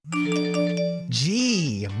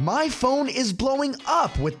my phone is blowing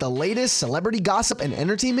up with the latest celebrity gossip and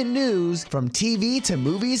entertainment news from TV to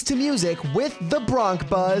movies to music with the Bronc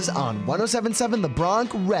Buzz on 107.7 The Bronc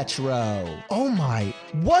Retro. Oh my,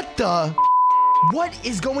 what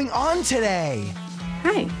is going on today?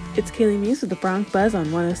 Hi, it's Kaleigh Muhs with the Bronc Buzz on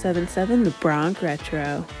 107.7 The Bronc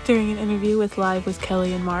Retro. During an interview with Live with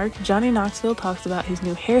Kelly and Mark, Johnny Knoxville talks about his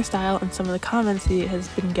new hairstyle and some of the comments he has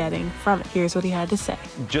been getting from it. Here's what he had to say.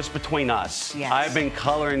 Just between us, yes. I've been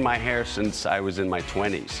coloring my hair since I was in my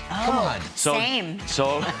 20s. Oh, Come on. same.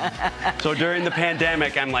 So during the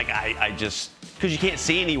pandemic, I'm like, I just, because you can't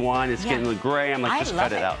see anyone, it's getting gray. I'm like, just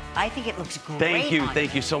cut it out. I think it looks great.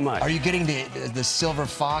 Thank you so much. Are you getting the Silver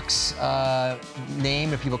Fox name?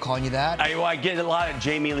 Are people calling you that? I get a lot of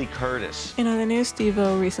Jamie Lee Curtis. In other news,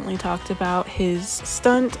 Steve-O recently talked about his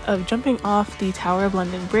stunt of jumping off the Tower of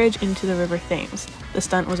London Bridge into the River Thames. The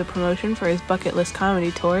stunt was a promotion for his bucket list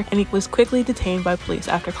comedy tour, and he was quickly detained by police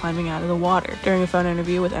after climbing out of the water. During a phone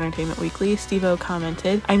interview with Entertainment Weekly, Steve-O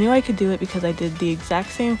commented, "I knew I could do it because I did the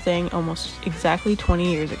exact same thing almost exactly 20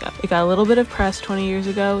 years ago. It got a little bit of press 20 years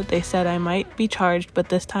ago. They said I might be charged, but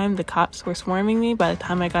this time the cops were swarming me by the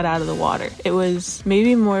time I got out of the water. It was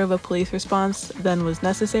maybe more of a police response than was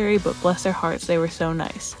necessary, but bless their hearts, they were so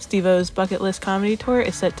nice." Steve-O's bucket list comedy tour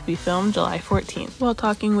is set to be filmed July 14th. While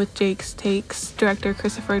talking with Jake's Takes, director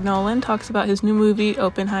Christopher Nolan talks about his new movie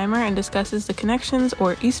Oppenheimer and discusses the connections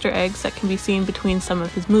or Easter eggs that can be seen between some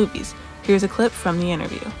of his movies. Here's a clip from the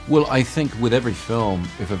interview. Well, I think with every film,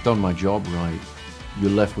 if I've done my job right,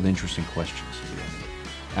 you're left with interesting questions at the end.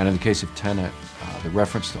 And in the case of Tenet, the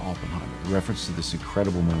reference to Oppenheimer, the reference to this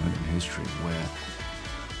incredible moment in history where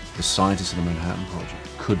the scientists in the Manhattan Project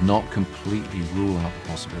could not completely rule out the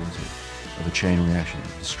possibility of a chain reaction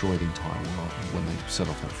that destroyed the entire world when they set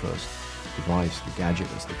off that first device, the gadget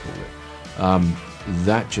as they call it.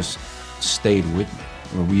 That just stayed with me.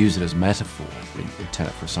 I mean, we use it as metaphor in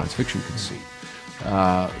Tenet for a science fiction conceit.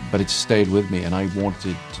 But it stayed with me, and I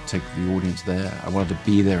wanted to take the audience there. I wanted to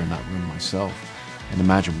be there in that room myself and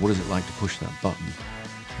imagine what is it like to push that button,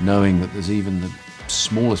 knowing that there's even the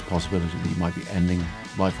smallest possibility that you might be ending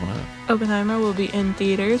life on Earth. Oppenheimer will be in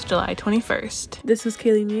theaters July 21st. This is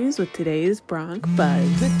Kaleigh Muhs with today's Bronc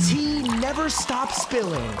Buzz. The tea never stops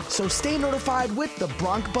spilling, so stay notified with the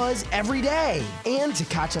Bronc Buzz every day. And to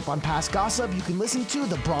catch up on past gossip, you can listen to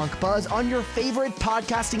the Bronc Buzz on your favorite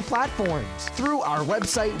podcasting platforms through our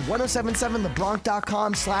website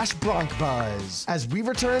 1077thebronc.com/BroncBuzz. As we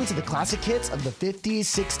return to the classic hits of the 50s,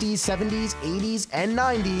 60s, 70s, 80s, and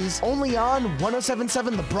 90s, only on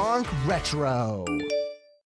 1077 The Bronc Retro.